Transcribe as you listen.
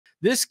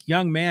This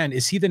young man,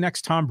 is he the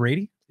next Tom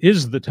Brady?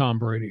 Is the Tom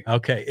Brady.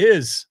 Okay,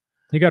 is.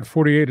 He got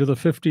 48 of the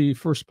 50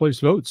 first-place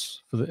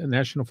votes for the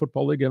National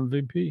Football League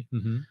MVP.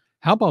 Mm-hmm.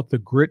 How about the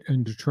grit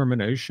and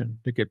determination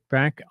to get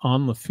back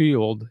on the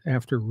field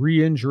after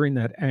re-injuring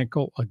that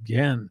ankle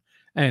again?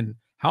 And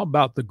how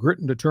about the grit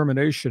and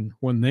determination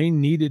when they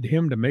needed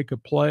him to make a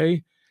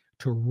play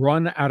to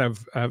run out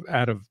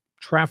of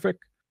traffic,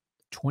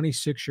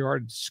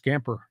 26-yard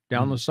scamper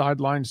down the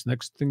sidelines.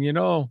 Next thing you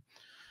know,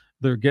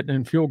 they're getting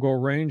in field goal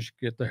range,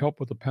 get the help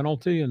with the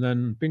penalty, and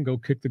then bingo,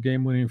 kick the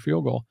game-winning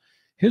field goal.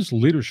 His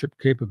leadership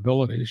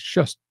capability is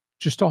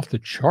just off the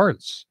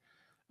charts.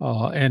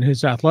 And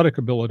his athletic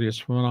ability is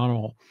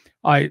phenomenal.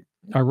 I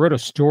read a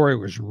story, it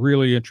was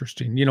really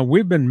interesting. You know,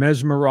 we've been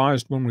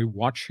mesmerized when we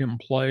watch him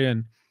play,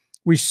 and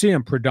we see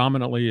him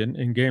predominantly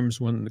in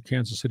games when the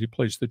Kansas City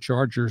plays the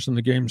Chargers, and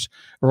the games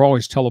are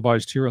always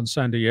televised here in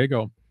San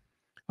Diego.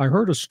 I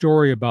heard a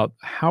story about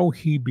how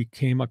he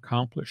became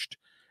accomplished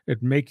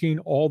at making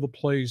all the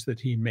plays that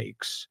he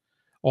makes,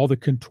 all the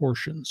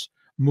contortions,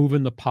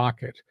 moving the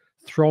pocket,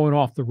 throwing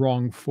off the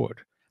wrong foot,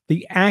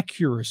 the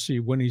accuracy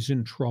when he's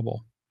in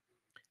trouble.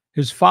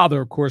 His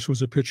father, of course,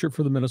 was a pitcher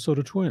for the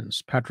Minnesota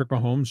Twins. Patrick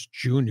Mahomes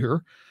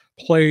Jr.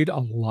 played a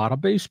lot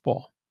of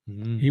baseball.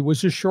 Mm-hmm. He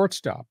was a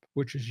shortstop,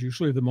 which is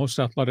usually the most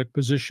athletic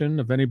position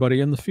of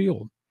anybody in the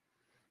field.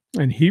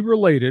 And he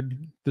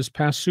related this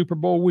past Super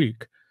Bowl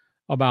week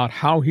about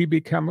how he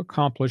became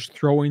accomplished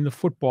throwing the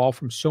football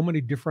from so many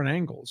different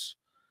angles.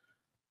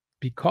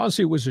 Because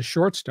he was a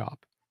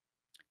shortstop,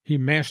 he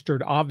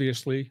mastered,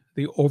 obviously,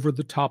 the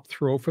over-the-top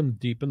throw from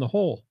deep in the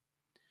hole.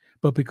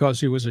 But because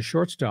he was a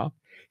shortstop,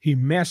 he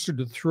mastered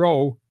the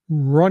throw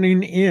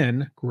running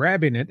in,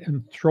 grabbing it,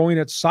 and throwing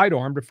it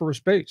sidearm to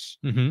first base.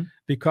 Mm-hmm.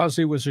 Because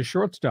he was a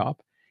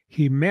shortstop,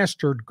 he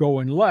mastered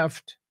going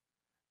left,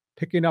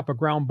 picking up a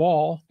ground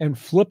ball, and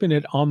flipping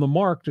it on the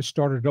mark to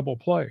start a double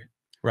play.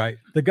 Right.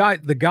 The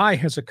guy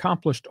has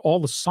accomplished all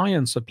the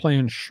science of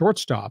playing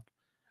shortstop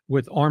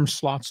with arm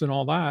slots and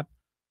all that,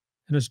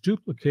 and has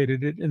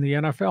duplicated it in the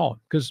NFL.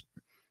 Because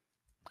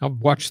I've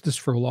watched this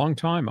for a long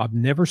time. I've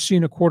never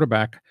seen a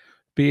quarterback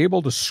be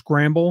able to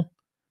scramble,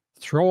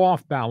 throw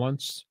off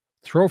balance,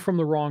 throw from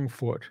the wrong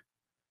foot,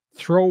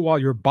 throw while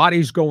your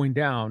body's going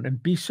down,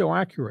 and be so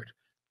accurate.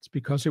 It's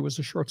because it was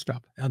a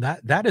shortstop. Now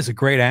that is a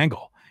great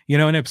angle. You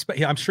know, and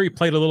I'm sure he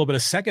played a little bit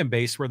of second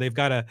base where they've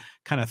got to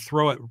kind of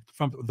throw it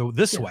from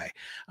this way.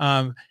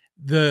 When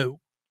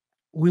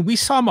we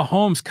saw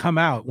Mahomes come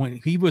out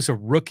when he was a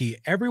rookie,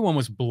 everyone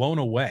was blown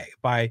away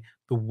by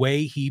the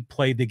way he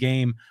played the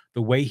game,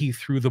 the way he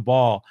threw the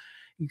ball.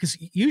 Because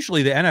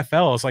usually the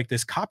NFL is like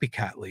this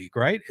copycat league,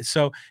 right?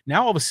 So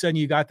now all of a sudden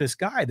you got this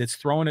guy that's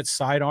throwing it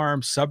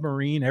sidearm,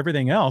 submarine,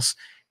 everything else.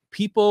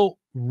 People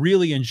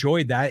really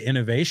enjoyed that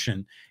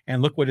innovation,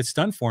 and look what it's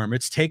done for him.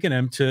 It's taken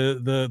him to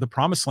the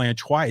promised land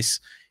twice.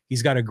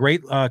 He's got a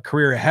great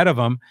career ahead of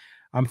him.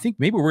 I think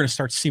maybe we're going to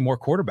start to see more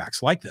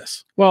quarterbacks like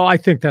this. Well, I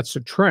think that's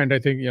a trend. I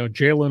think, you know,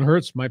 Jalen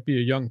Hurts might be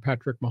a young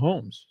Patrick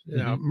Mahomes.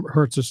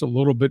 Hurts is a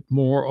little bit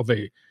more of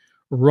a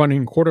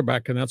running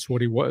quarterback, and that's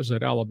what he was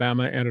at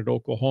Alabama and at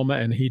Oklahoma,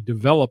 and he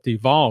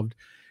evolved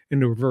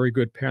into a very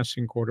good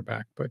passing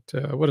quarterback. But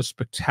what a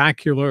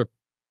spectacular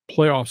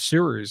playoff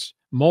series,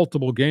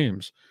 multiple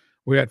games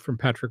we had from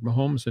Patrick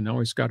Mahomes, and now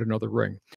he's got another ring.